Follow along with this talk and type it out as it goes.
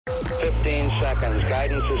15 seconds.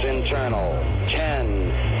 Guidance is internal.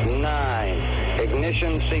 10, 9.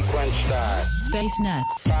 Ignition sequence start. Space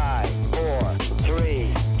Nuts. 5, 4,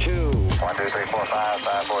 3, 2. 1, 2, 3, 4, 5,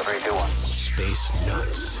 5, 4, 3, 2, 1. Space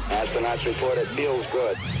Nuts. Astronauts report it feels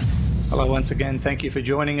good. Hello once again. Thank you for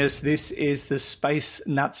joining us. This is the Space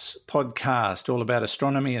Nuts podcast, all about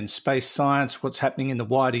astronomy and space science, what's happening in the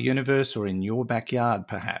wider universe or in your backyard,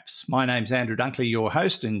 perhaps. My name's Andrew Dunkley, your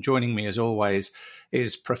host, and joining me as always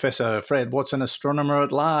is Professor Fred Watson, astronomer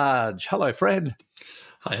at large. Hello, Fred.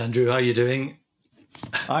 Hi, Andrew. How are you doing?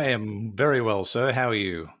 I am very well, sir. How are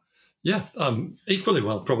you? Yeah, equally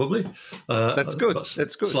well, probably. That's good.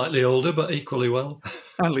 That's good. Slightly older, but equally well.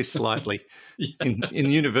 Only slightly. Yeah. In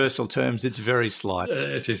universal terms, it's very slight.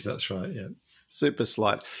 It is, that's right, yeah. Super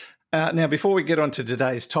slight. Now, before we get on to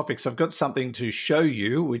today's topics, I've got something to show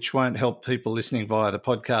you, which won't help people listening via the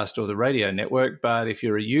podcast or the radio network, but if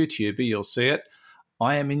you're a YouTuber, you'll see it.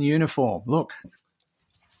 I am in uniform. Look.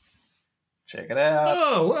 Check it out.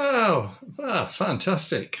 Oh, wow. Ah,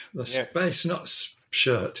 fantastic. The Space Nuts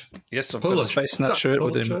shirt. Yes, I've got a Space Nuts shirt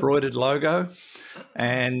with an embroidered logo.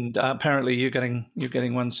 And apparently you're getting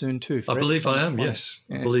one soon too, Fred. I believe I am, yes.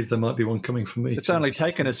 Yeah. I believe there might be one coming from me. It's only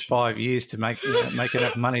taken us 5 years to make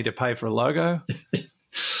enough money to pay for a logo.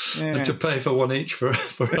 Yeah. And to pay for one each for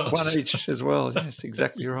us. One each as well, yes,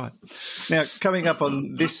 exactly right. Now, coming up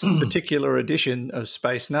on this particular edition of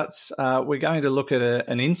Space Nuts, we're going to look at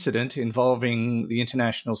an incident involving the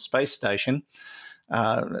International Space Station.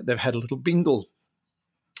 They've had a little bingle.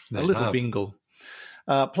 Bingle.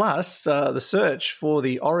 Plus, the search for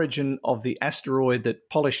the origin of the asteroid that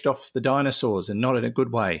polished off the dinosaurs, and not in a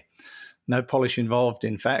good way. No polish involved,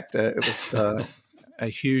 in fact. It was a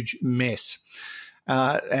huge mess.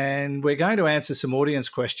 And we're going to answer some audience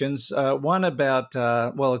questions. One about,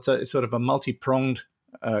 it's sort of a multi-pronged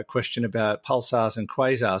question about pulsars and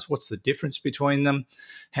quasars. What's the difference between them?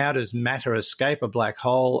 How does matter escape a black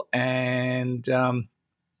hole? And,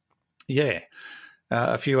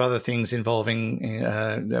 a few other things involving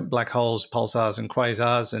black holes, pulsars and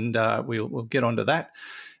quasars, and we'll get onto that.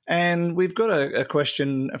 And we've got a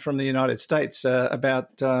question from the United States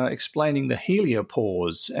about explaining the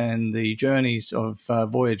heliopause and the journeys of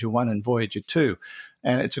Voyager 1 and Voyager 2.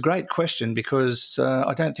 And it's a great question because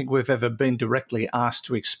I don't think we've ever been directly asked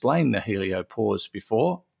to explain the heliopause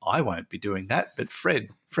before. I won't be doing that, but Fred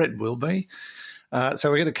will be. So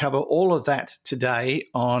we're going to cover all of that today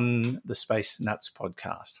on the Space Nuts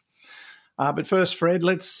podcast. But first, Fred,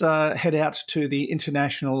 let's head out to the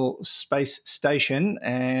International Space Station,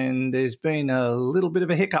 and there's been a little bit of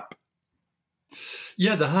a hiccup.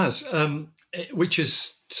 Yeah, there has, which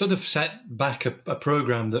has sort of set back a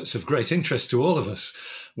program that's of great interest to all of us,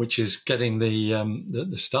 which is getting the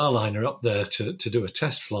Starliner up there to do a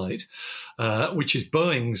test flight, which is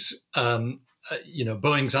Boeing's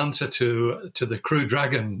Boeing's answer to the Crew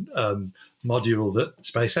Dragon module that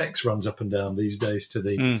SpaceX runs up and down these days to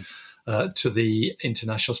the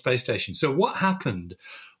International Space Station. So what happened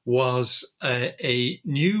was a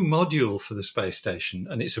new module for the space station,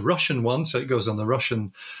 and it's a Russian one, so it goes on the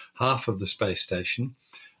Russian half of the space station,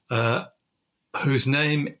 whose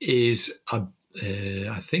name is, I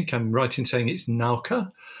think I'm right in saying it's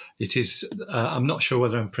Nauka. It is, I'm not sure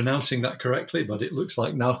whether I'm pronouncing that correctly, but it looks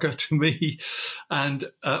like Nauka to me. And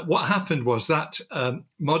what happened was that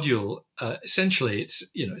module, essentially,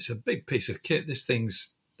 it's a big piece of kit. This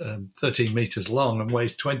thing's 13 meters long and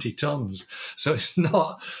weighs 20 tons. So it's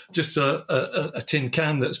not just a tin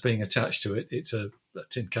can that's being attached to it. It's a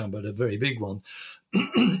tin can, but a very big one.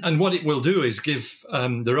 And what it will do is give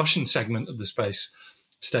the Russian segment of the space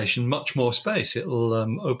station much more space. It'll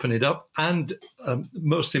open it up, and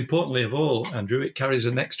most importantly of all, Andrew, it carries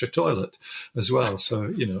an extra toilet as well. So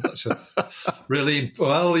that's a really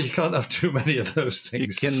you can't have too many of those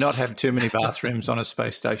things. You cannot have too many bathrooms on a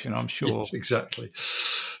space station, I'm sure. Yes, exactly.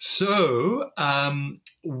 So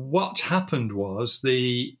what happened was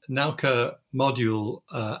the Nauka module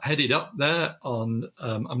headed up there on,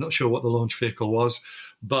 I'm not sure what the launch vehicle was,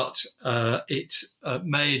 but it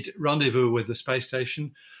made rendezvous with the space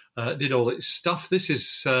station, did all its stuff. This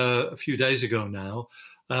is a few days ago now.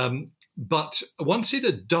 But once it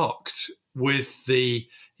had docked with the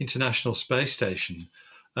International Space Station,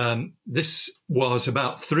 this was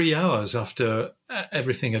about 3 hours after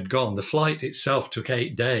everything had gone. The flight itself took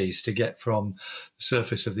 8 days to get from the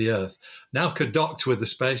surface of the Earth. Nauka docked with the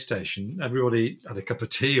space station. Everybody had a cup of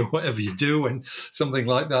tea or whatever you do when something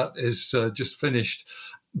like that is just finished.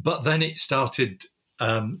 But then it started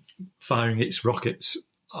firing its rockets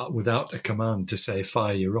without a command to say,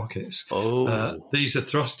 fire your rockets. These are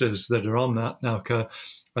thrusters that are on that Nauka.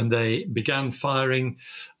 and they began firing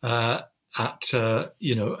at I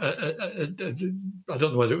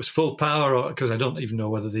don't know whether it was full power, or because I don't even know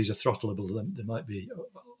whether these are throttleable. They might be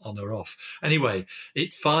on or off. Anyway,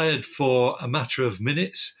 it fired for a matter of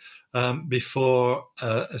minutes before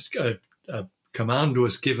a command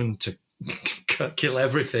was given to kill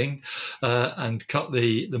everything and cut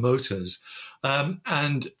the motors,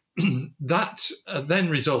 and that then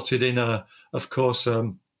resulted in a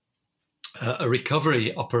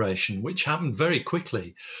recovery operation, which happened very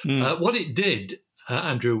quickly. What it did,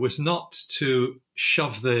 Andrew, was not to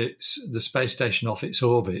shove the space station off its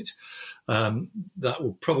orbit. That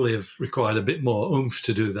would probably have required a bit more oomph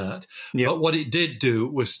to do that. Yep. But what it did do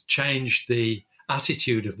was change the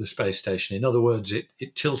attitude of the space station. In other words, it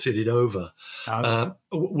tilted it over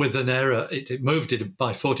with an error. It moved it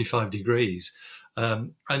by 45 degrees.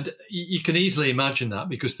 And you can easily imagine that,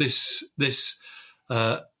 because this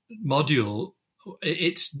module,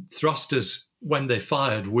 its thrusters, when they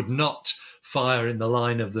fired, would not fire in the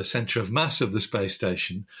line of the center of mass of the space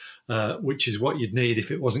station, which is what you'd need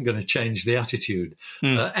if it wasn't going to change the attitude.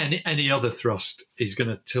 Any other thrust is going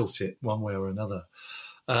to tilt it one way or another.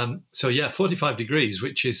 45 degrees,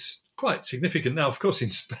 which is quite significant. Now, of course, in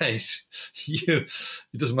space, it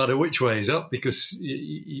doesn't matter which way is up, because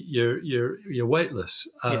you're weightless.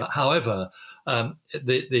 However,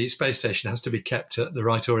 the space station has to be kept at the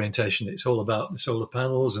right orientation. It's all about the solar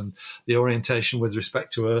panels and the orientation with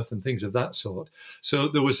respect to Earth and things of that sort. So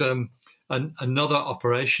there was another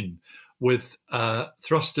operation with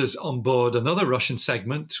thrusters on board another Russian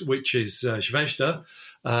segment, which is Zvezda,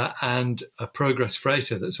 and a Progress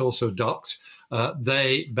freighter that's also docked.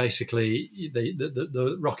 The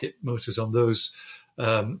rocket motors on those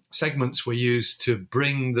segments were used to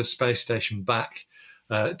bring the space station back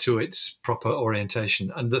to its proper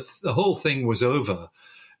orientation. And the whole thing was over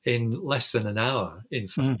in less than an hour. In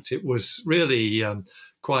fact, it was really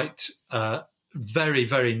quite very,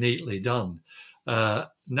 very neatly done.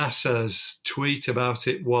 NASA's tweet about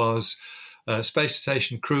it was, space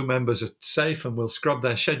station crew members are safe and will scrub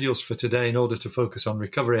their schedules for today in order to focus on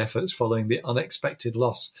recovery efforts following the unexpected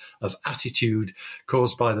loss of attitude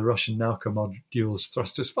caused by the Russian Nauka module's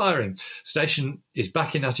thrusters firing. Station is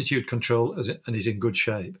back in attitude control and is in good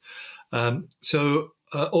shape. So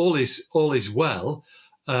all is well,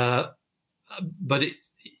 but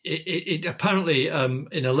it apparently,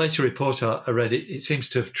 in a later report I read, it seems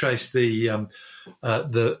to have traced the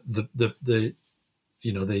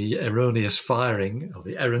erroneous firing, or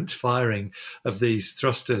the errant firing of these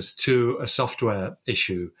thrusters to a software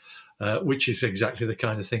issue, which is exactly the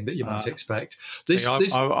kind of thing that you might expect.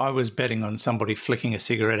 I was betting on somebody flicking a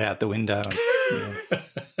cigarette out the window.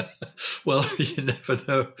 Well, you never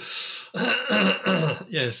know.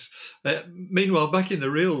 Yes. Meanwhile, back in the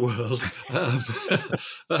real world,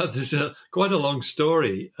 there's quite a long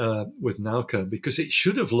story with Nauka, because it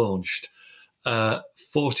should have launched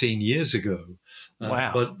 14 years ago.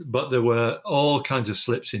 Wow. But there were all kinds of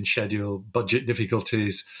slips in schedule, budget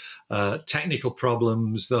difficulties, technical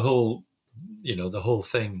problems, the whole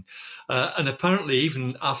thing. And apparently,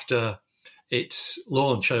 even after its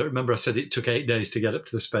launch, I remember I said it took 8 days to get up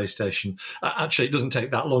to the space station. Actually, it doesn't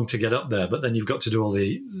take that long to get up there, but then you've got to do all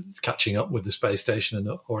the catching up with the space station and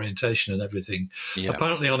orientation and everything. Yeah.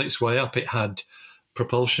 Apparently, on its way up, it had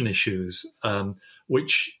propulsion issues,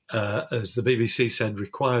 which, as the BBC said,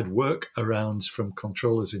 required workarounds from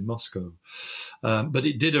controllers in Moscow. But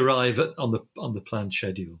it did arrive on the planned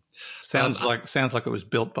schedule. Sounds like it was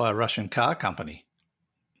built by a Russian car company.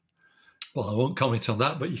 Well, I won't comment on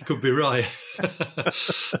that, but you could be right.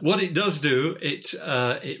 What it does do, it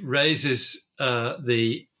raises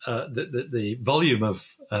the volume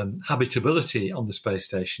of habitability on the space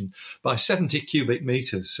station by 70 cubic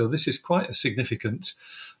meters. So this is quite a significant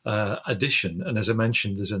addition. And as I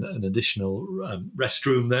mentioned, there's an additional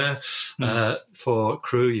restroom there for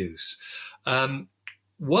crew use.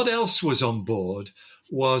 What else was on board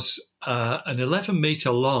was an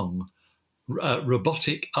 11-meter long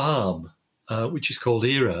robotic arm, which is called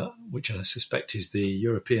ERA, which I suspect is the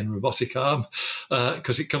European robotic arm,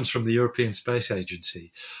 because it comes from the European Space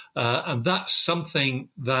Agency. And that's something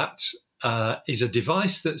that is a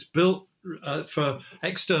device that's built for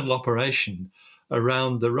external operation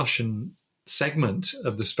around the Russian segment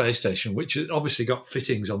of the space station, which has obviously got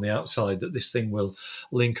fittings on the outside that this thing will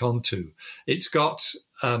link onto. It's got,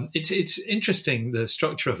 it's interesting, the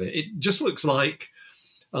structure of it. It just looks like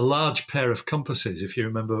a large pair of compasses, if you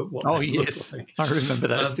remember what Oh, they yes. look like. I remember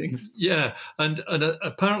those things. Yeah, and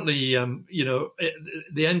apparently,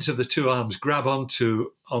 the ends of the two arms grab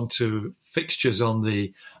onto fixtures on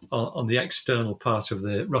the external part of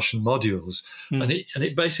the Russian modules, and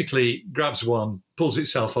it basically grabs one, pulls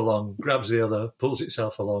itself along, grabs the other, pulls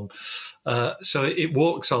itself along. So it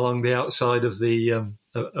walks along the outside of the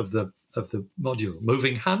module,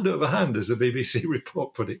 moving hand over hand, as the BBC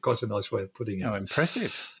report put it. Quite a nice way of putting it. Oh,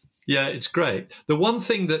 impressive. Yeah, it's great. The one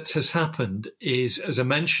thing that has happened is, as I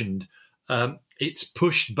mentioned, it's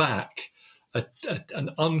pushed back an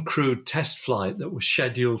uncrewed test flight that was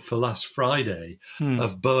scheduled for last Friday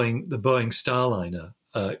of the Boeing Starliner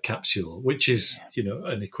capsule, which is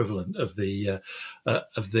an equivalent of the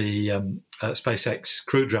SpaceX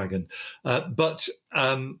Crew Dragon, and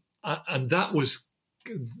that was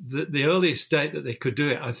the earliest date that they could do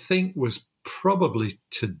it, I think, was probably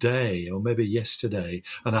today or maybe yesterday,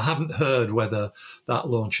 and I haven't heard whether that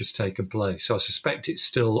launch has taken place. So I suspect it's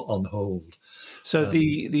still on hold. So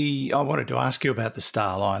I wanted to ask you about the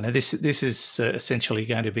Starliner. This is essentially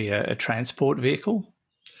going to be a transport vehicle.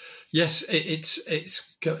 Yes, it's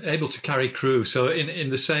able to carry crew. So in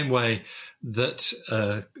the same way that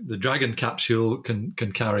the Dragon capsule can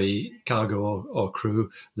carry cargo or crew,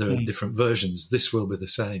 there are different versions. This will be the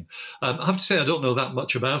same. I have to say I don't know that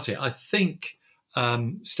much about it. I think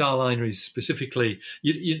Starliner is specifically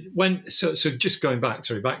just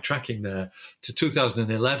backtracking there to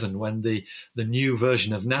 2011 when the new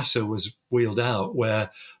version of NASA was wheeled out, where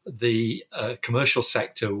the commercial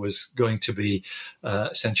sector was going to be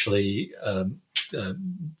essentially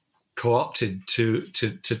co-opted to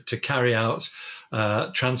carry out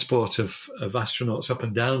transport of astronauts up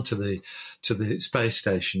and down to the space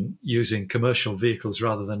station using commercial vehicles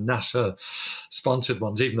rather than NASA sponsored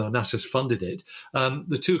ones, even though NASA's funded it.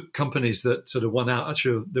 The two companies that sort of won out,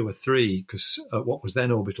 actually there were three, because what was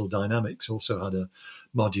then Orbital Dynamics also had a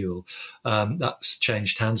module. That's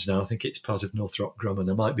changed hands now. I think it's part of Northrop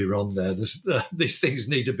Grumman. I might be wrong there. These things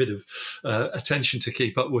need a bit of attention to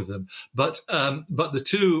keep up with them. But the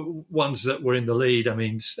two ones that were in the lead, I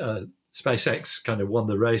mean, SpaceX kind of won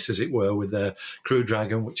the race, as it were, with their Crew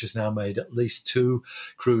Dragon, which has now made at least 2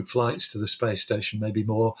 crewed flights to the space station, maybe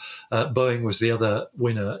more. Boeing was the other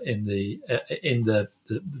winner in the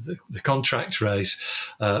contract race,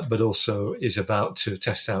 but also is about to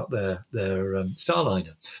test out their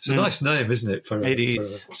Starliner. It's a nice name, isn't it, for a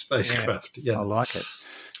spacecraft? Yeah. I like it.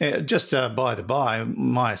 Yeah, just by the by,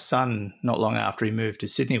 my son, not long after he moved to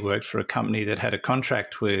Sydney, worked for a company that had a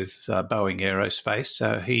contract with Boeing Aerospace.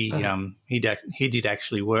 So he did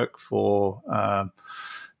actually work for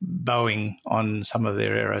Boeing on some of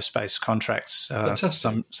their aerospace contracts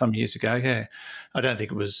some years ago. Yeah, I don't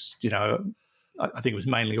think it was, I think it was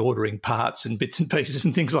mainly ordering parts and bits and pieces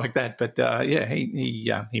and things like that. But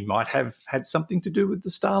he might have had something to do with the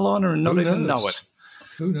Starliner and not even know it.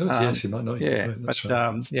 Who knows? Yes, he might not. Yeah,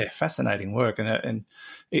 fascinating work, and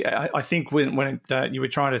I think when you were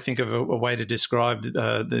trying to think of a way to describe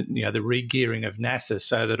the re-gearing of NASA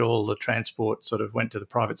so that all the transport sort of went to the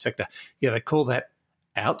private sector. Yeah, they call that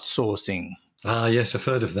outsourcing. Ah, yes, I've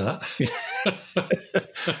heard of that.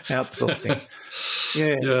 Outsourcing.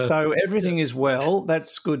 Yeah. So everything is well.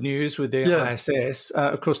 That's good news with the ISS.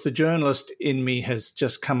 Of course, the journalist in me has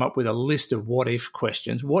just come up with a list of what-if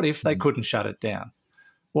questions. What if they couldn't shut it down?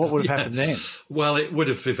 What would have happened then? Well, it would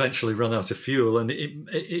have eventually run out of fuel, and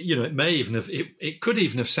it could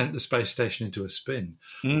even have sent the space station into a spin.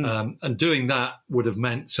 And doing that would have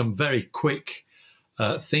meant some very quick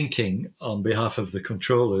thinking on behalf of the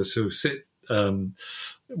controllers who sit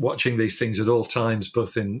watching these things at all times,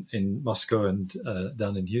 both in Moscow and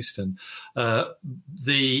down in Houston.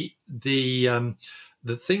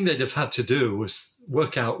 The thing they'd have had to do was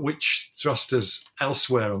work out which thrusters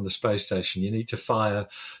elsewhere on the space station you need to fire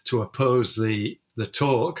to oppose the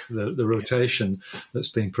torque, the rotation that's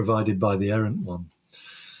being provided by the errant one.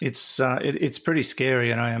 It's pretty scary,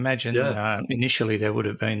 and I imagine initially they would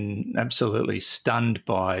have been absolutely stunned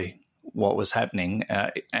by what was happening.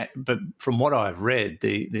 But from what I've read,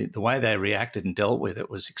 the way they reacted and dealt with it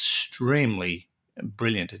was extremely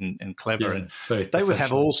brilliant and clever, and they would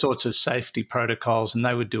have all sorts of safety protocols, and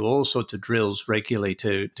they would do all sorts of drills regularly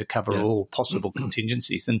to cover all possible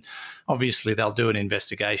contingencies. And obviously they'll do an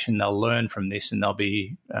investigation, they'll learn from this, and they'll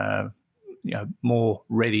be more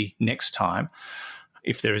ready next time,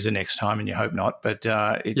 if there is a next time, and you hope not. But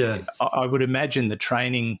I would imagine the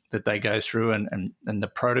training that they go through and the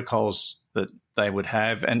protocols that they would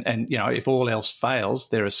have, and if all else fails,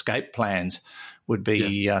 their escape plans would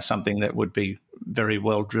be something that would be very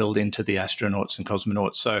well drilled into the astronauts and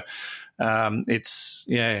cosmonauts. So It's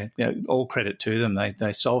all credit to them.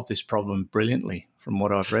 They solved this problem brilliantly, from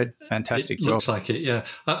what I've read. Fantastic It job. looks like it, yeah.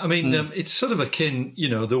 I mean, it's sort of akin,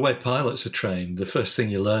 the way pilots are trained. The first thing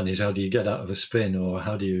you learn is how do you get out of a spin, or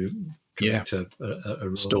how do you correct a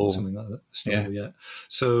roll Stall. or something like that. Stall, yeah.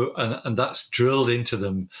 So, and that's drilled into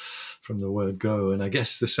them from the word go. And I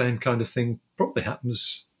guess the same kind of thing probably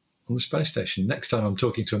happens on the space station. Next time I'm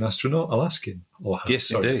talking to an astronaut, I'll ask him.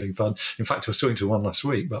 Yes, indeed. In fact, I was talking to one last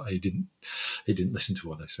week, but he didn't listen to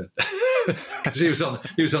what I said because he was on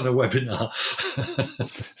a webinar.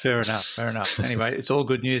 Fair enough. Anyway, it's all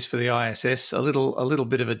good news for the ISS. A little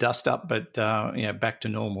bit of a dust up, but back to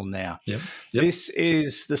normal now. Yep. This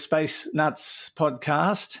is the Space Nuts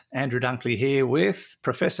podcast. Andrew Dunkley here with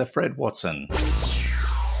Professor Fred Watson.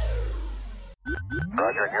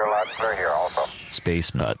 Roger, you're loud and clear here also.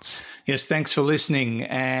 Space Nuts. Yes, thanks for listening.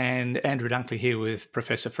 And Andrew Dunkley here with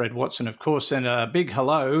Professor Fred Watson, of course, and a big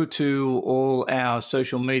hello to all our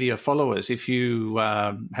social media followers. If you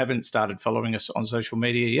haven't started following us on social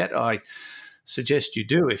media yet, I suggest you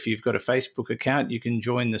do. If you've got a Facebook account, you can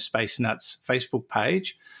join the Space Nuts Facebook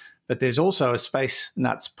page. But there's also a Space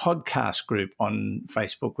Nuts podcast group on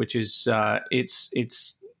Facebook, which is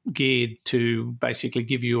it's geared to basically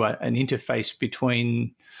give you an interface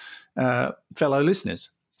between fellow listeners.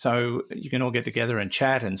 So you can all get together and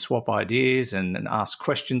chat and swap ideas and ask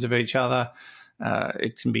questions of each other.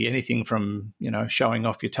 It can be anything from, showing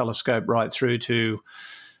off your telescope right through to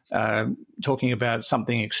talking about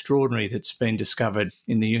something extraordinary that's been discovered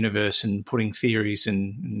in the universe and putting theories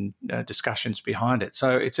and discussions behind it.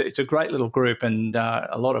 So it's a great little group and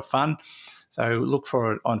a lot of fun. So look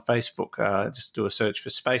for it on Facebook. Just do a search for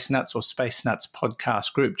Space Nuts or Space Nuts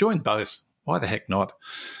Podcast Group. Join both. Why the heck not?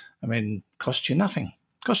 I mean, cost you nothing.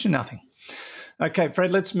 Okay,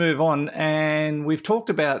 Fred, let's move on. And we've talked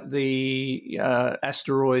about the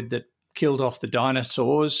asteroid that killed off the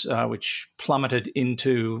dinosaurs, which plummeted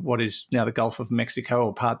into what is now the Gulf of Mexico,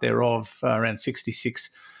 or part thereof, around 66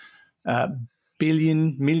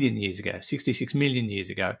 million years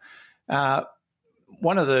ago.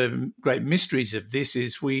 One of the great mysteries of this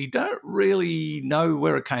is we don't really know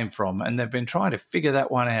where it came from, and they've been trying to figure that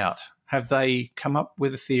one out. Have they come up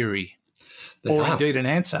with a theory or indeed an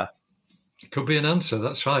answer? It could be an answer.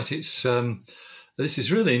 That's right. It's this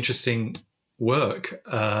is really interesting work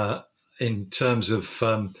in terms of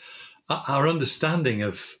our understanding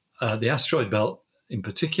of the asteroid belt in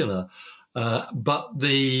particular, but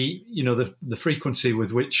the frequency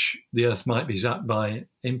with which the Earth might be zapped by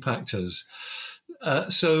impactors.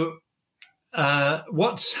 So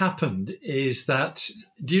what's happened is that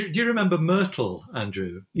do you remember Myrtle,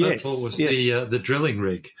 Andrew? Yes, Myrtle was yes. the drilling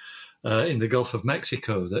rig in the Gulf of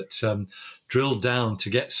Mexico that drilled down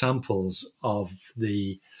to get samples of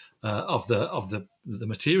the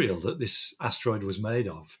material that this asteroid was made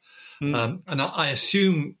of. And I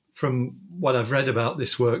assume from what I've read about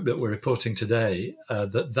this work that we're reporting today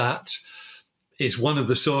that is one of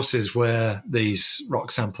the sources where these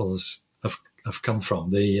rock samples have come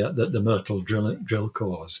from, the Myrtle drill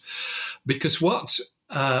cores. Because what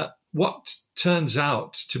turns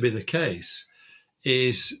out to be the case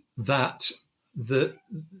is that the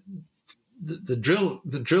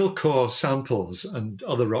drill core samples and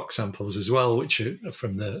other rock samples as well, which are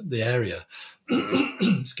from the area,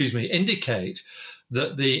 excuse me, indicate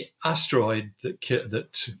that the asteroid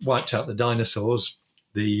that wiped out the dinosaurs,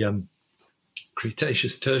 the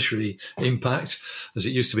Cretaceous Tertiary impact, as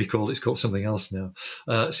it used to be called, it's called something else now,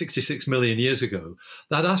 66 million years ago,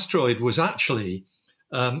 that asteroid was actually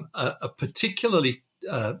a particularly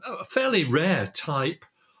a fairly rare type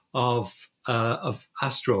of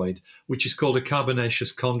asteroid, which is called a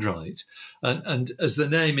carbonaceous chondrite. And as the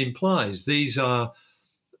name implies, these are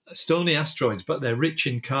stony asteroids, but they're rich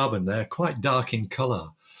in carbon. They're quite dark in colour.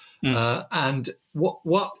 And what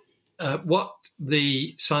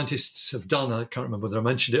the scientists have done, I can't remember whether I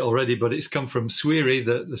mentioned it already, but it's come from SWIRI,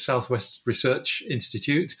 the Southwest Research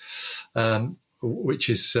Institute, which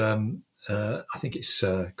is, I think it's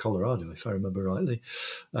Colorado, if I remember rightly.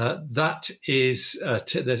 That's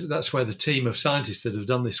where the team of scientists that have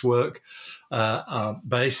done this work are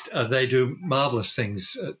based. They do marvellous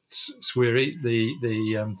things at SWIRI.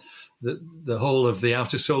 The whole of the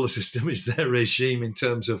outer solar system is their regime in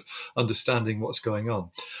terms of understanding what's going on.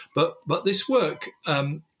 But this work,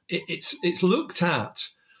 it's looked at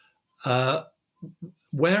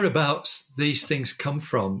whereabouts these things come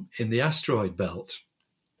from in the asteroid belt.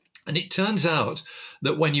 And it turns out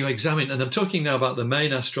that when you examine, and I'm talking now about the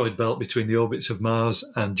main asteroid belt between the orbits of Mars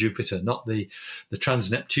and Jupiter, not the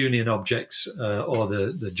trans-Neptunian objects or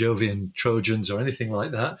the Jovian Trojans or anything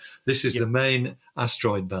like that. This is the main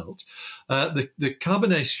asteroid belt. The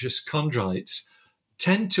carbonaceous chondrites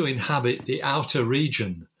tend to inhabit the outer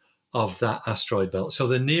region of that asteroid belt, so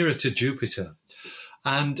they're nearer to Jupiter.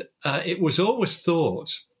 And it was always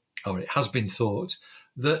thought, or it has been thought,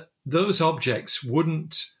 that those objects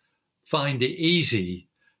wouldn't find it easy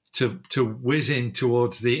to whiz in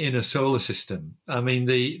towards the inner solar system. I mean,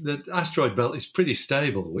 the asteroid belt is pretty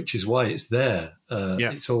stable, which is why it's there.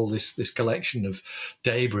 It's all this collection of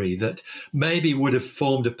debris that maybe would have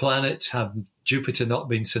formed a planet had Jupiter not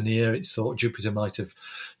been so near. It's thought Jupiter might have,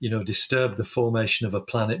 disturbed the formation of a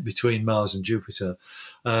planet between Mars and Jupiter.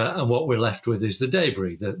 And what we're left with is the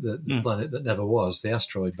debris, the planet that never was, the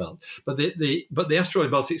asteroid belt. But the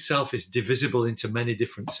asteroid belt itself is divisible into many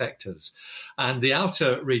different sectors. And the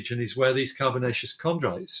outer region is where these carbonaceous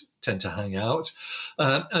chondrites tend to hang out.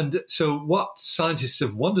 And so what scientists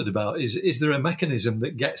have wondered about is there a mechanism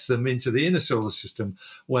that gets them into the inner solar system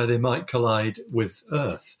where they might collide with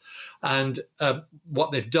Earth? And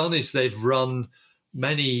what they've done is they've run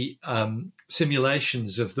many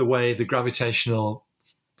simulations of the way the gravitational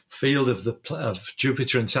field of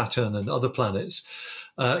Jupiter and Saturn and other planets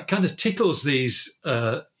kind of tickles these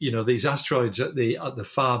asteroids at the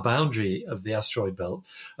far boundary of the asteroid belt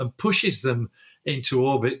and pushes them into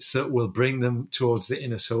orbits that will bring them towards the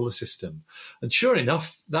inner solar system. And sure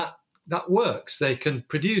enough, that works. They can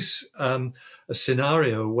produce a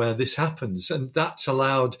scenario where this happens, and that's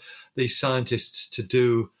allowed these scientists to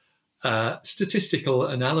do statistical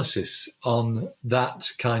analysis on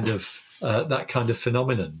that kind of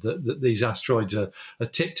phenomenon. That these asteroids are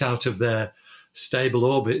tipped out of their stable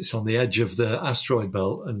orbits on the edge of the asteroid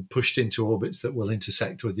belt and pushed into orbits that will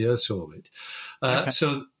intersect with the Earth's orbit.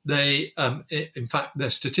 So they, in fact, their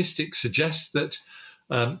statistics suggest that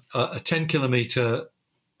a 10-kilometer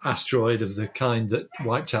asteroid of the kind that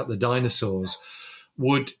wiped out the dinosaurs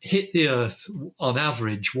would hit the Earth on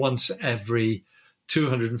average once every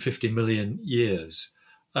 250 million years.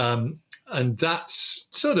 And that's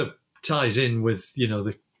sort of ties in with,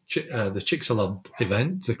 the Chicxulub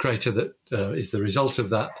event, the crater that is the result of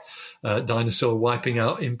that dinosaur wiping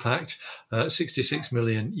out impact 66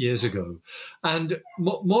 million years ago. And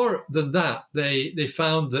more than that, they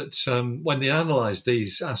found that when they analysed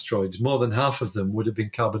these asteroids, more than half of them would have been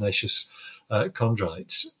carbonaceous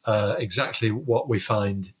chondrites, exactly what we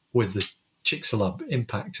find with the Chicxulub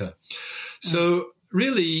impactor. So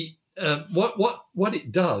really, what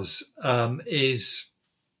it does is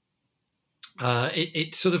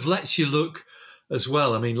it sort of lets you look as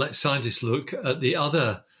well. I mean, let scientists look at the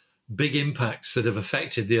other big impacts that have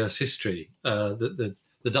affected the Earth's history. The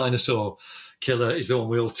dinosaur killer is the one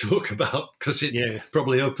we all talk about because it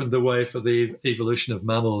probably opened the way for the evolution of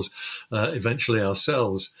mammals, eventually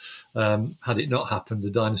ourselves. Had it not happened,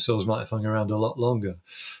 the dinosaurs might have hung around a lot longer.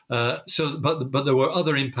 But there were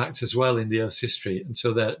other impacts as well in the Earth's history, and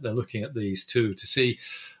so they're looking at these too to see,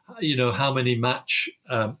 how many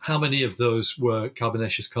of those were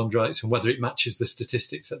carbonaceous chondrites and whether it matches the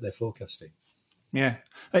statistics that they're forecasting. Yeah,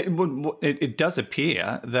 it does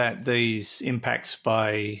appear that these impacts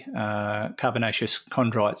by carbonaceous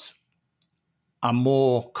chondrites are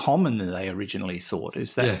more common than they originally thought.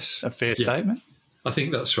 Is that a fair statement? I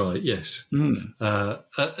think that's right, yes. And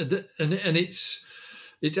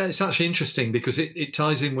it's actually interesting because it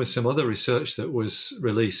ties in with some other research that was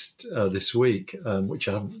released this week, which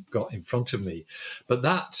I haven't got in front of me. But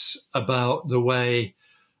that's about the way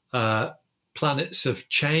planets have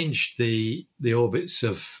changed the orbits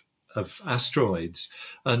of asteroids.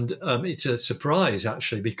 And it's a surprise,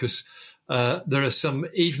 actually, because there are some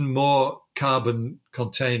even more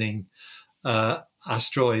carbon-containing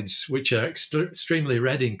asteroids which are extremely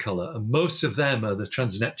red in colour, and most of them are the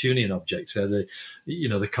trans-Neptunian objects, the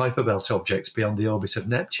Kuiper belt objects beyond the orbit of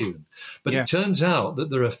Neptune. But it turns out that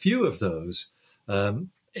there are a few of those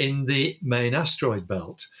in the main asteroid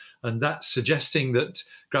belt, and that's suggesting that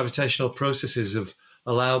gravitational processes have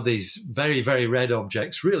allowed these very, very red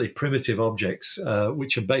objects, really primitive objects,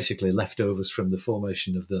 which are basically leftovers from the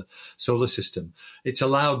formation of the solar system. It's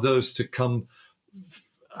allowed those to come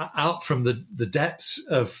out from the depths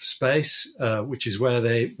of space, which is where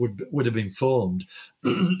they would have been formed,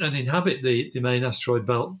 and inhabit the main asteroid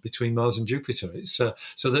belt between Mars and Jupiter. It's so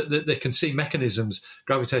that they can see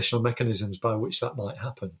gravitational mechanisms by which that might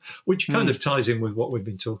happen, which kind of ties in with what we've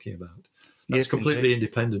been talking about. That's completely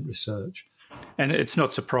independent research. And it's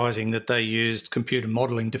not surprising that they used computer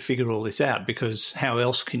modelling to figure all this out, because how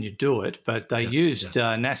else can you do it? But they used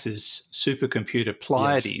NASA's supercomputer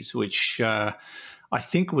Pleiades, which I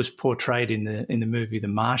think was portrayed in the movie The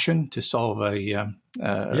Martian, to solve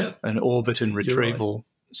an orbit and retrieval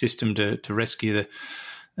system to rescue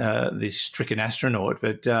this stricken astronaut.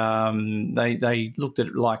 But they looked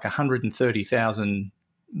at like 130,000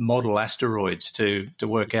 model asteroids to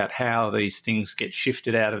work out how these things get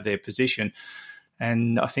shifted out of their position.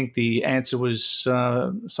 And I think the answer was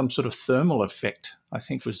some sort of thermal effect. I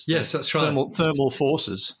think was that's right. Thermal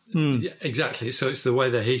forces. Yeah, exactly. So it's the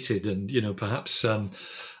way they're heated, and perhaps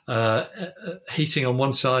heating on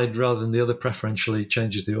one side rather than the other preferentially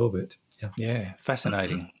changes the orbit. Yeah,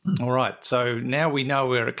 fascinating. All right, so now we know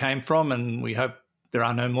where it came from, and we hope there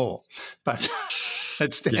are no more. But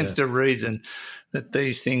it stands to reason that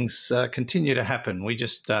these things continue to happen. We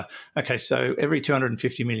just so every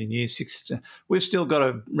 250 million years, we've still got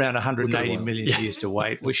around 180 million years to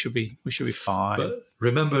wait. We should be fine. But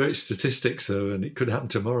remember, it's statistics, though, and it could happen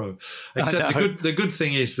tomorrow. Except the good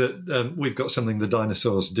thing is that we've got something the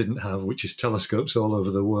dinosaurs didn't have, which is telescopes all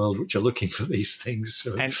over the world, which are looking for these things.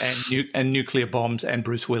 So. And nuclear bombs, and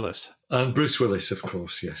Bruce Willis. And Bruce Willis, of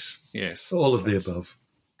course, yes, all of the above.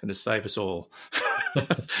 Going to save us all.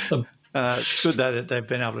 It's good, though, that they've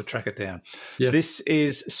been able to track it down. Yeah. This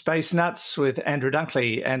is Space Nuts with Andrew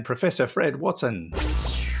Dunkley and Professor Fred Watson.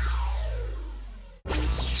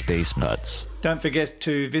 Space Nuts. Don't forget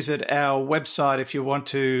to visit our website if you want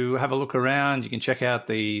to have a look around. You can check out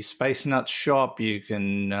the Space Nuts shop. You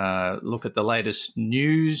can look at the latest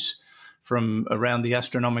news from around the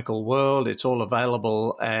astronomical world. It's all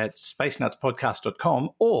available at spacenutspodcast.com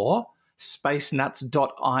or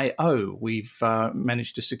spacenuts.io. We've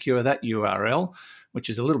managed to secure that URL, which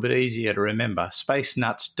is a little bit easier to remember.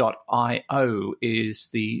 Spacenuts.io is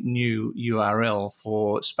the new URL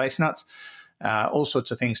for Space Nuts. All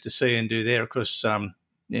sorts of things to see and do there. Of course,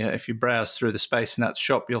 if you browse through the Space Nuts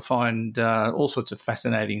shop, you'll find all sorts of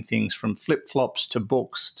fascinating things, from flip-flops to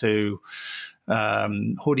books to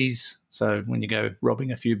hoodies. So when you go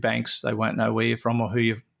robbing a few banks, they won't know where you're from or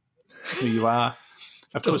who you are.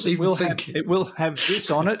 Of course, it will have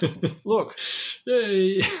this on it. Look,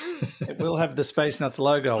 yay! It will have the Space Nuts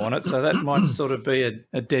logo on it, so that might sort of be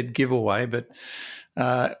a dead giveaway, but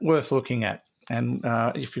worth looking at. And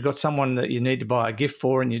if you've got someone that you need to buy a gift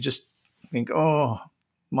for, and you just think, oh,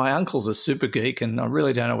 my uncle's a super geek, and I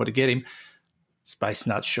really don't know what to get him, Space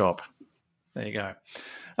Nuts shop. There you go.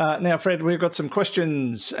 Now, Fred, we've got some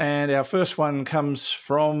questions, and our first one comes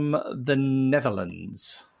from the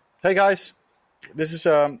Netherlands. Hey, guys. This is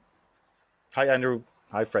hi Andrew,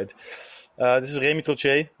 hi Fred. This is Remy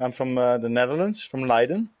Trottier. I'm from the Netherlands, from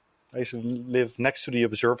Leiden. I used to live next to the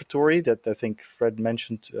observatory that I think Fred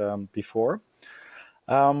mentioned before.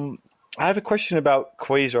 I have a question about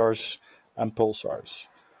quasars and pulsars.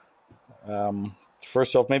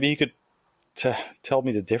 First off, maybe you could tell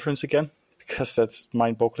me the difference again, because that's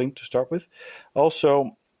mind-boggling to start with.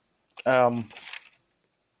 Also, my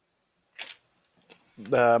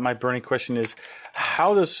burning question is,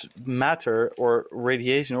 how does matter or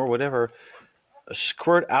radiation or whatever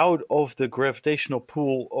squirt out of the gravitational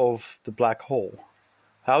pull of the black hole?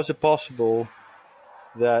 How is it possible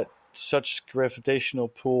that such gravitational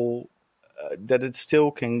pull, that it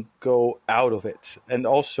still can go out of it? And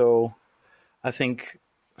also, I think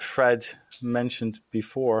Fred mentioned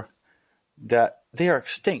before that they are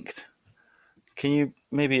extinct. Can you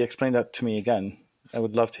maybe explain that to me again? I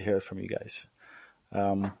would love to hear it from you guys.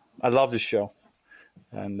 I love this show,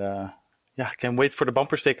 and I can't wait for the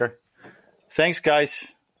bumper sticker. Thanks,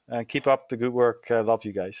 guys, and keep up the good work. I love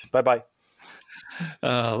you guys. Bye-bye.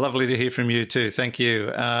 Lovely to hear from you too. Thank you.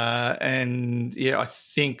 And I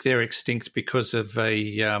think they're extinct because of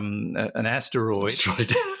an asteroid. That's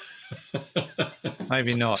right.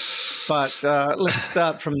 Maybe not. But let's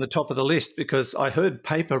start from the top of the list, because I heard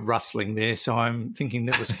paper rustling there, so I'm thinking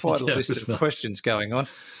there was quite a list of questions going on.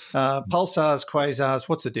 Pulsars, quasars,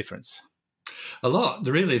 what's the difference? A lot,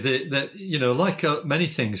 really. Like many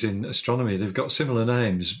things in astronomy, they've got similar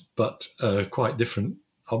names, but quite different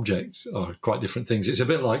objects or quite different things. It's a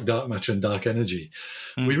bit like dark matter and dark energy.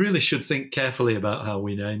 We really should think carefully about how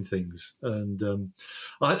we name things. And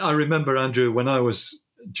I remember, Andrew, when I was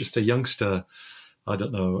just a youngster, I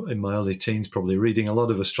don't know, in my early teens, probably reading a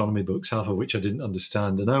lot of astronomy books, half of which I didn't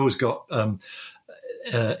understand. And I always got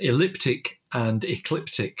elliptic and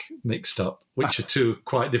ecliptic mixed up, which are two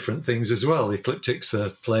quite different things as well. Ecliptic's the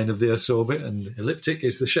plane of the Earth's orbit, and elliptic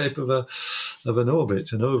is the shape of an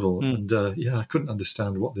orbit, an oval. And I couldn't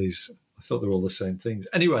understand what these I thought they were all the same things.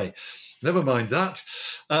 Anyway, never mind that.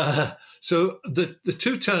 So the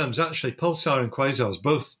two terms, actually, pulsar and quasars,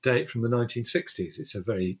 both date from the 1960s. It's a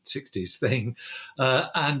very 60s thing.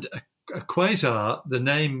 And a quasar, the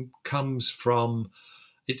name comes from,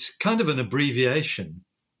 it's kind of an abbreviation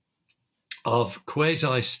of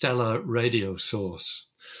quasi-stellar radio source.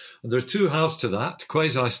 And there are two halves to that.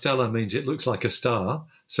 Quasi-stellar means it looks like a star,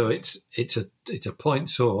 so it's a point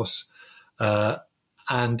source, and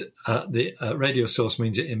the radio source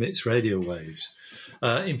means it emits radio waves.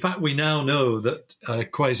 In fact, we now know that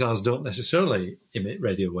quasars don't necessarily emit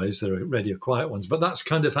radio waves. There are radio quiet ones, but that's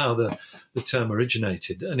kind of how the term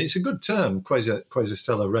originated. And it's a good term,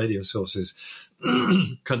 quasi-stellar radio sources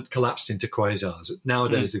collapsed into quasars.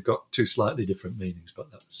 Nowadays, they've got two slightly different meanings,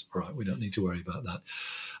 but that's all right. We don't need to worry about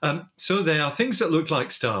that. So they are things that look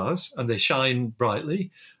like stars, and they shine brightly,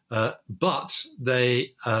 but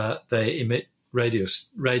they emit radio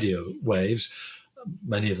waves.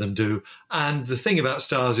 Many of them do. And the thing about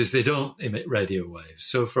stars is they don't emit radio waves.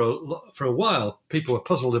 So for a while, people were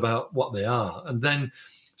puzzled about what they are. And then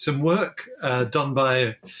some work done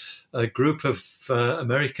by a group of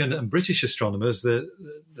American and British astronomers, the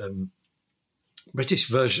British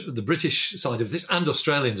side of this, and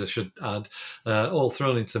Australians, I should add, all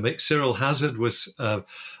thrown into the mix. Cyril Hazard was a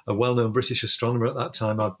well-known British astronomer at that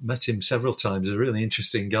time. I've met him several times, a really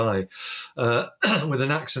interesting guy with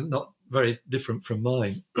an accent not very different from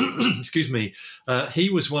mine. Excuse me. He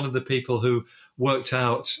was one of the people who worked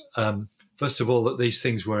out, first of all, that these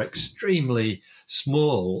things were extremely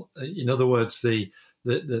small. In other words, the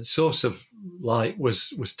source of light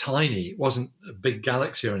was tiny. It wasn't a big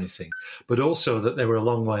galaxy or anything, but also that they were a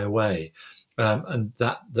long way away, and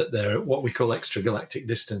that they're what we call extragalactic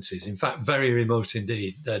distances. In fact, very remote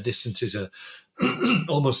indeed. Their distances are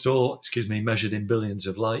almost all, measured in billions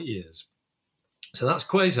of light years. So that's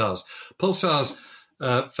quasars. Pulsars,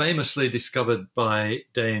 famously discovered by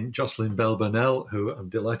Dame Jocelyn Bell Burnell, who I'm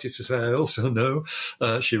delighted to say I also know.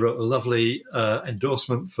 She wrote a lovely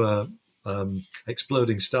endorsement for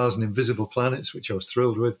Exploding Stars and Invisible Planets, which I was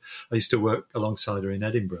thrilled with. I used to work alongside her in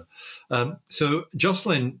Edinburgh. So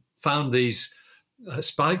Jocelyn found these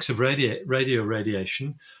spikes of radio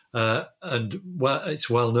radiation, and it's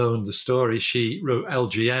well known, the story. She wrote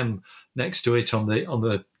LGM next to it on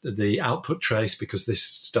the output trace, because this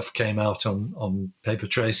stuff came out on paper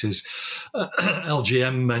traces.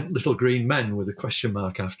 LGM meant little green men with a question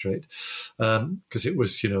mark after it, because it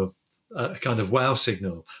was, a kind of wow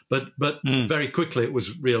signal. But very quickly it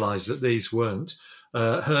was realised that these weren't.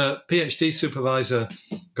 Her PhD supervisor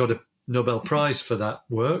got a Nobel Prize for that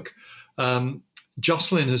work.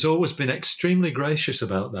 Jocelyn has always been extremely gracious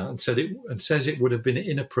about that, and says it would have been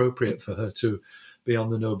inappropriate for her to be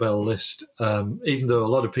on the Nobel list, even though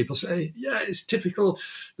a lot of people say, yeah, it's typical.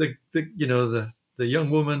 The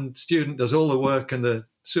young woman student does all the work, and the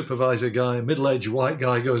supervisor guy, a middle-aged white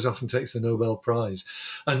guy, goes off and takes the Nobel Prize.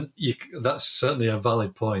 And that's certainly a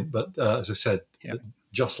valid point. But as I said,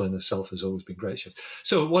 Jocelyn herself has always been gracious.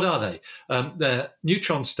 So what are they? They're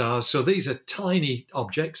neutron stars. So these are tiny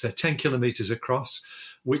objects. They're 10 kilometers across,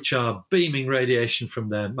 which are beaming radiation from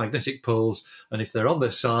their magnetic poles. And if they're on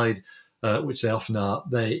their side, which they often are,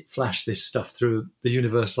 they flash this stuff through the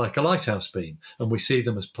universe like a lighthouse beam, and we see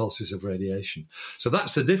them as pulses of radiation. So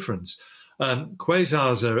that's the difference.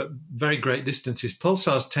 Quasars are at very great distances.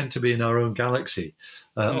 Pulsars tend to be in our own galaxy,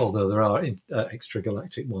 although there are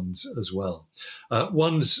extragalactic ones as well.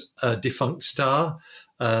 One's a defunct star.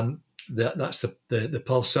 That's the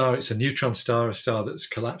pulsar. It's a neutron star, a star that's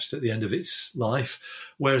collapsed at the end of its life,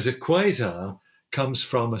 whereas a quasar comes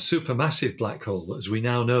from a supermassive black hole. As we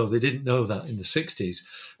now know, they didn't know that in the 60s,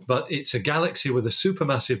 but it's a galaxy with a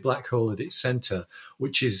supermassive black hole at its center,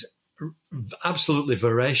 which is absolutely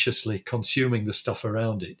voraciously consuming the stuff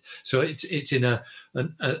around it. So it's in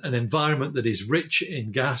an environment that is rich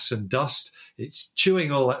in gas and dust. It's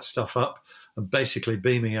chewing all that stuff up and basically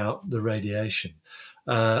beaming out the radiation.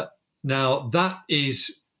 Now, that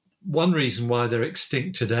is one reason why they're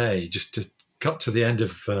extinct today, just to cut to the end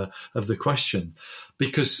of the question,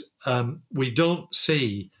 because we don't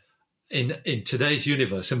see in today's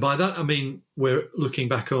universe, and by that I mean we're looking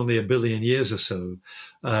back only a billion years or so.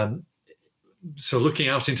 So looking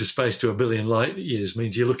out into space to a billion light years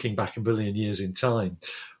means you're looking back a billion years in time.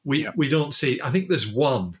 We don't see. I think there's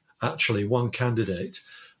one candidate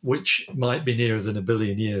which might be nearer than a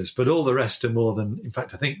billion years, but all the rest are more than. In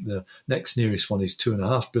fact, I think the next nearest one is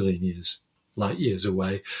 2.5 billion light years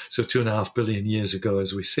away. So 2.5 billion years ago,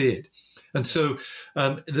 as we see it. And so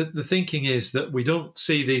the thinking is that we don't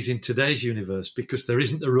see these in today's universe because there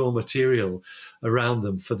isn't the raw material around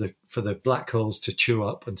them for the black holes to chew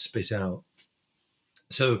up and spit out.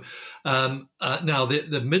 So now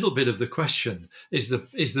the middle bit of the question is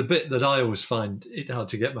the bit that I always find it hard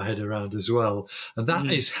to get my head around as well, and that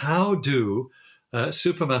is how do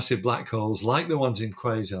supermassive black holes like the ones in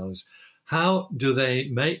quasars, how do they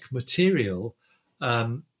make material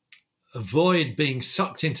avoid being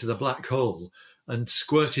sucked into the black hole and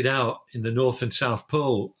squirted out in the north and south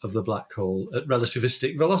pole of the black hole at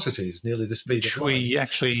relativistic velocities, nearly the speed of light? We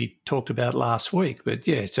actually talked about last week, but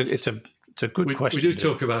yeah, it's a good question. We do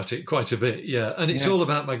talk about it quite a bit, yeah. And it's all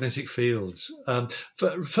about magnetic fields.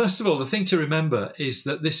 First of all, the thing to remember is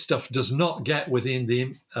that this stuff does not get within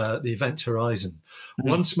the event horizon.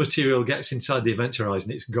 Once material gets inside the event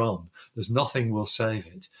horizon, it's gone. There's nothing will save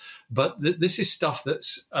it. But this is stuff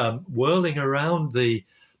that's whirling around the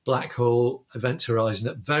black hole event horizon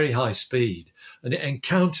at very high speed, and it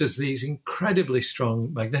encounters these incredibly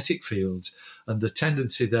strong magnetic fields, and the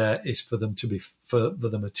tendency there is for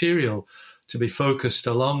the material to be focused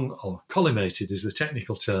along, or collimated is the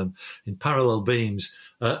technical term, in parallel beams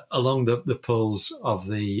along the poles of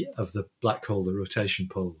the black hole, the rotation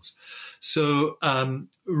poles. So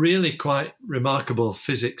really quite remarkable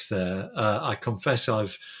physics there. I confess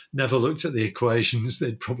I've never looked at the equations.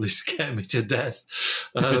 They'd probably scare me to death.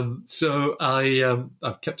 So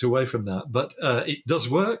I've kept away from that. But it does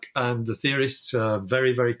work, and the theorists are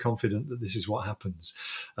very, very confident that this is what happens.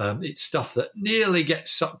 It's stuff that nearly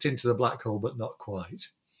gets sucked into the black hole, but not quite.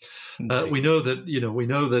 We know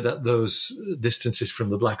that at those distances from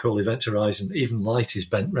the black hole event horizon, even light is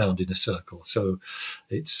bent round in a circle. So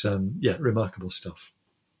it's remarkable stuff.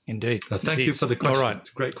 Indeed. Thank you for the question. All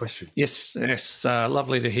right. Great question. Yes.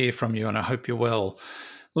 Lovely to hear from you, and I hope you're well.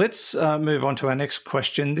 Let's move on to our next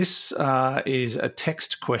question. This is a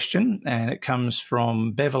text question, and it comes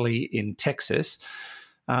from Beverly in Texas.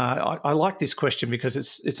 I like this question because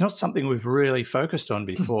it's not something we've really focused on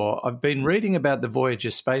before. I've been reading about the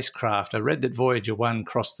Voyager spacecraft. I read that Voyager 1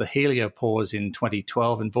 crossed the heliopause in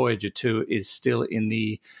 2012 and Voyager 2 is still in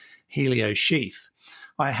the heliosheath.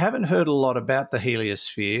 I haven't heard a lot about the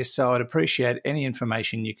heliosphere, so I'd appreciate any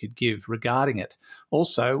information you could give regarding it.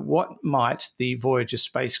 Also, what might the Voyager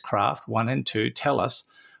spacecraft 1 and 2 tell us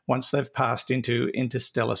once they've passed into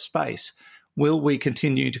interstellar space? Will we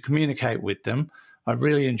continue to communicate with them? I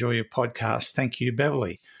really enjoy your podcast. Thank you,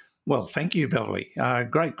 Beverly. Well, thank you, Beverly.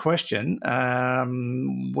 Great question.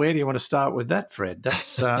 Where do you want to start with that, Fred?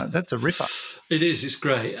 That's a ripper. It is. It's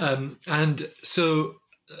great. And so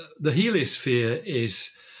the heliosphere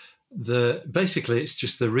is basically it's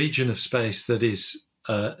just the region of space that is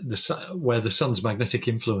where the sun's magnetic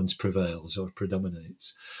influence prevails or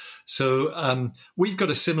predominates. So we've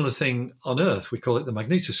got a similar thing on Earth. We call it the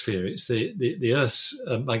magnetosphere. It's the Earth's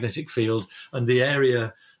magnetic field and the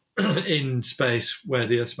area in space where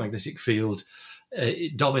the Earth's magnetic field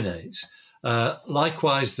it dominates.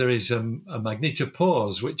 Likewise, there is a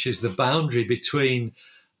magnetopause, which is the boundary between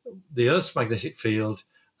the Earth's magnetic field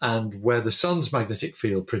and where the sun's magnetic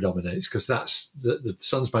field predominates, because that's the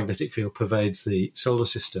sun's magnetic field pervades the solar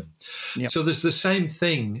system. Yep. So there's the same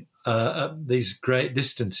thing at these great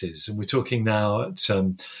distances, and we're talking now at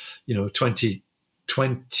 20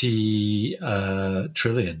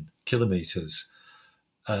 trillion kilometers.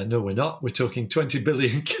 No, we're not. We're talking 20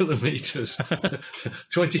 billion kilometers.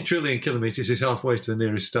 20 trillion kilometers is halfway to the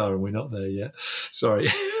nearest star, and we're not there yet.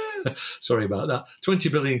 Sorry. Sorry about that. 20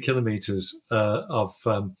 billion kilometers of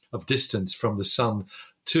distance from the sun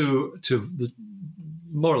to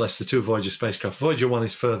more or less the two Voyager spacecraft. Voyager 1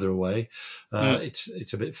 is further away.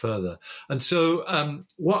 It's a bit further. And so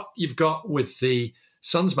what you've got with the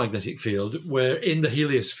sun's magnetic field, we're in the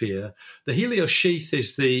heliosphere. The heliosheath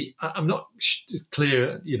is I'm not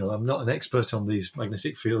clear, I'm not an expert on these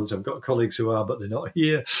magnetic fields. I've got colleagues who are, but they're not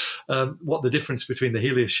here, what the difference between the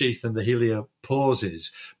heliosheath and the heliopause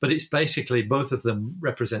is. But it's basically both of them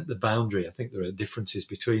represent the boundary. I think there are differences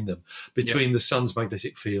between them, the sun's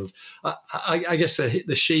magnetic field. I guess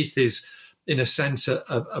the sheath is, in a sense,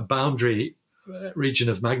 a boundary region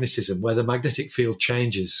of magnetism where the magnetic field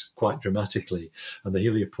changes quite dramatically, and the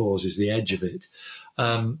heliopause is the edge of it.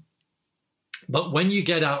 But when you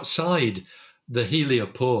get outside the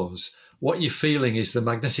heliopause, what you're feeling is the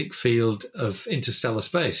magnetic field of interstellar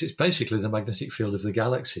space. It's basically the magnetic field of the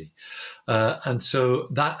galaxy. And so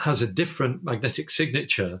that has a different magnetic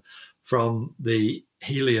signature from the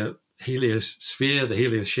heliosphere, the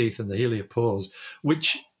heliosheath, and the heliopause,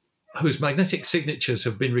 whose magnetic signatures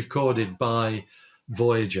have been recorded by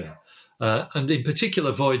Voyager. And in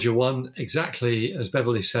particular, Voyager 1, exactly as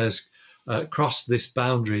Beverly says, crossed this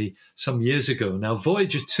boundary some years ago. Now,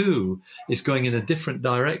 Voyager 2 is going in a different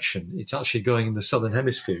direction. It's actually going in the southern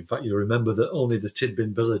hemisphere. In fact, you remember that only the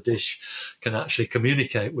Tidbinbilla dish can actually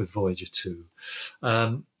communicate with Voyager 2.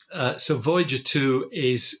 So Voyager 2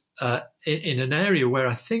 is in an area where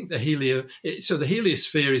I think the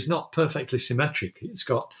heliosphere is not perfectly symmetric. It's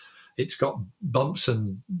got bumps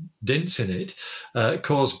and dints in it,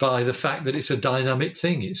 caused by the fact that it's a dynamic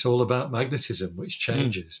thing. It's all about magnetism, which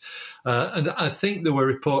changes. And I think there were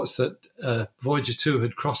reports that Voyager 2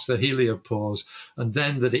 had crossed the heliopause and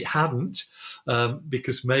then that it hadn't,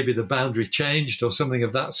 because maybe the boundary changed or something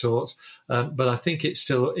of that sort. But I think it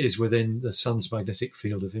still is within the sun's magnetic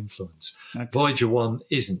field of influence. Okay. Voyager 1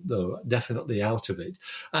 isn't, though, definitely out of it.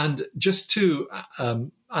 And just to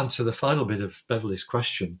answer the final bit of Beverly's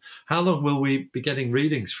question, how long will we be getting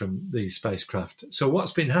readings from these spacecraft? So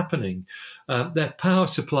what's been happening, their power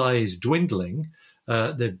supply is dwindling.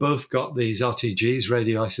 They've both got these RTGs,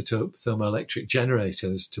 radioisotope thermoelectric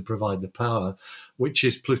generators, to provide the power, which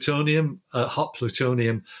is plutonium, hot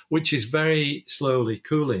plutonium, which is very slowly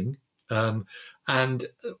cooling. And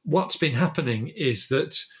what's been happening is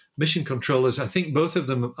that mission controllers, I think both of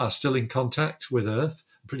them are still in contact with Earth.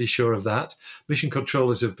 I'm pretty sure of that. Mission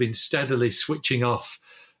controllers have been steadily switching off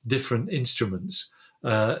different instruments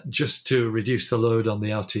just to reduce the load on the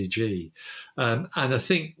RTG. And I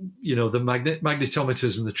think, the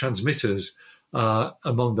magnetometers and the transmitters are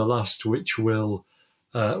among the last which will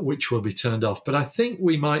be turned off. But I think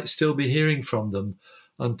we might still be hearing from them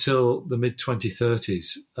until the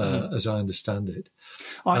mid-2030s, as I understand it.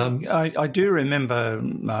 I do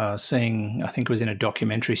remember seeing, I think it was in a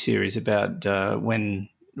documentary series about when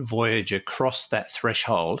Voyager crossed that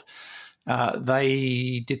threshold,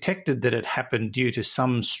 they detected that it happened due to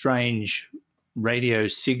some strange radio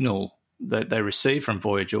signal that they received from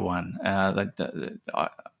Voyager 1.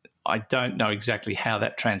 I don't know exactly how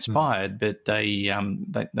that transpired, but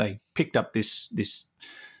they picked up this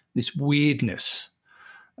weirdness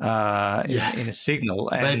in a signal.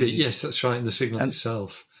 And, maybe, yes, that's right, in the signal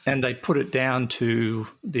itself. And they put it down to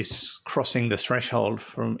this crossing the threshold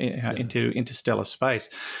from into interstellar space.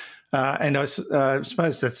 And I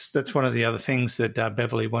suppose that's one of the other things that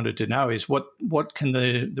Beverly wanted to know is what can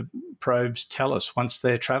the probes tell us once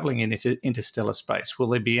they're traveling into interstellar space? Will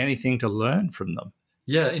there be anything to learn from them?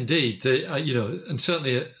 Yeah, indeed. And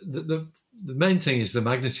certainly the main thing is the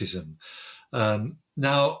magnetism.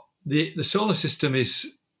 Now, the solar system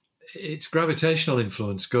its gravitational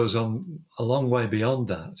influence goes on a long way beyond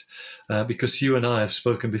that, because you and I have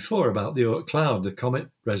spoken before about the Oort cloud, the comet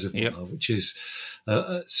reservoir, which is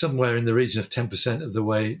somewhere in the region of 10% of the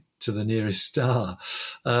way to the nearest star,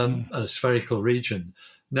 a spherical region.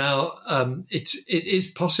 Now, it is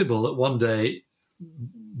possible that one day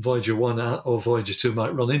Voyager 1 or Voyager 2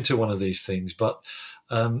 might run into one of these things, but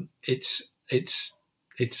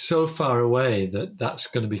it's so far away that that's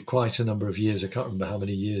going to be quite a number of years. I can't remember how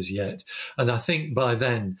many years yet. And I think by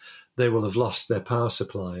then they will have lost their power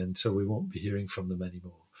supply, and so we won't be hearing from them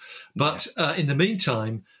anymore. But in the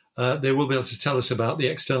meantime, they will be able to tell us about the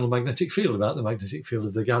external magnetic field, about the magnetic field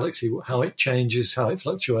of the galaxy, how it changes, how it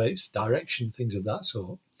fluctuates, direction, things of that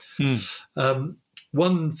sort.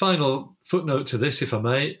 One final footnote to this, if I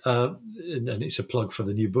may, and it's a plug for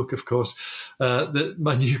the new book, of course,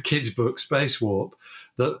 my new kids' book, Space Warp,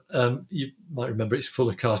 that you might remember it's full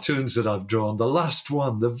of cartoons that I've drawn. The last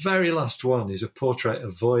one, the very last one, is a portrait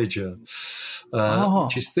of Voyager,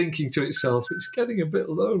 which is thinking to itself, it's getting a bit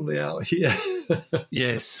lonely out here.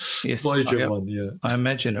 Yes. Voyager 1, yeah. I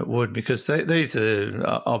imagine it would, because these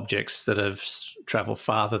are objects that have travelled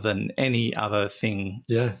farther than any other thing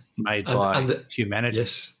made by humanity.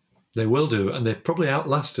 Yes. They will do, and they probably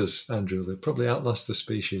outlast us, Andrew. They probably outlast the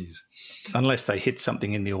species. Unless they hit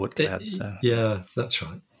something in the Oort cloud. Yeah, that's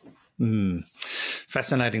right.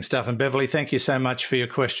 Fascinating stuff. And Beverly, thank you so much for your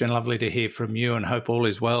question. Lovely to hear from you, and hope all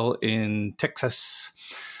is well in Texas.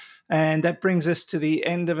 And that brings us to the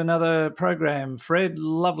end of another program. Fred,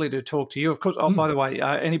 lovely to talk to you. Of course, by the way,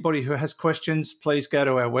 anybody who has questions, please go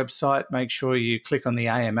to our website. Make sure you click on the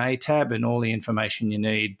AMA tab, and all the information you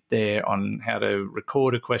need there on how to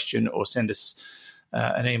record a question or send us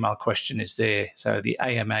an email question is there. So the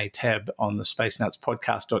AMA tab on the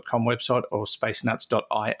spacenutspodcast.com website or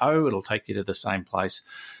spacenuts.io, it'll take you to the same place.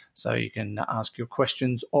 So you can ask your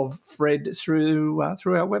questions of Fred through our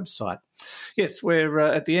website. Yes, we're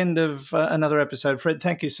at the end of another episode. Fred,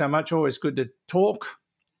 thank you so much. Always good to talk.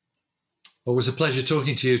 Always a pleasure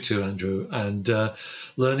talking to you too, Andrew, and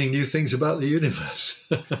learning new things about the universe.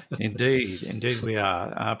 Indeed we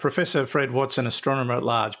are. Professor Fred Watson, astronomer at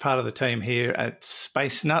large, part of the team here at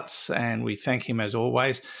Space Nuts, and we thank him as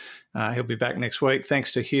always. He'll be back next week.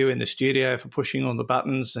 Thanks to Hugh in the studio for pushing all the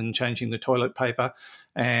buttons and changing the toilet paper.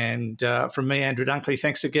 And from me, Andrew Dunkley,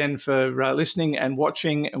 thanks again for listening and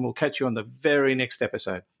watching, and we'll catch you on the very next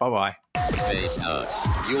episode. Bye-bye. Space Nuts.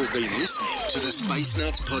 You've been listening to the Space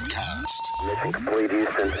Nuts podcast. Mission complete,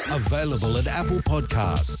 Houston. Available at Apple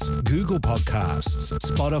Podcasts, Google Podcasts,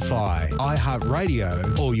 Spotify,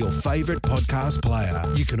 iHeartRadio, or your favorite podcast player.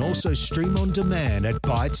 You can also stream on demand at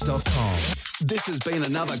Bytes.com. This has been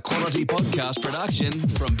another quality podcast production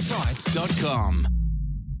from Bytes.com.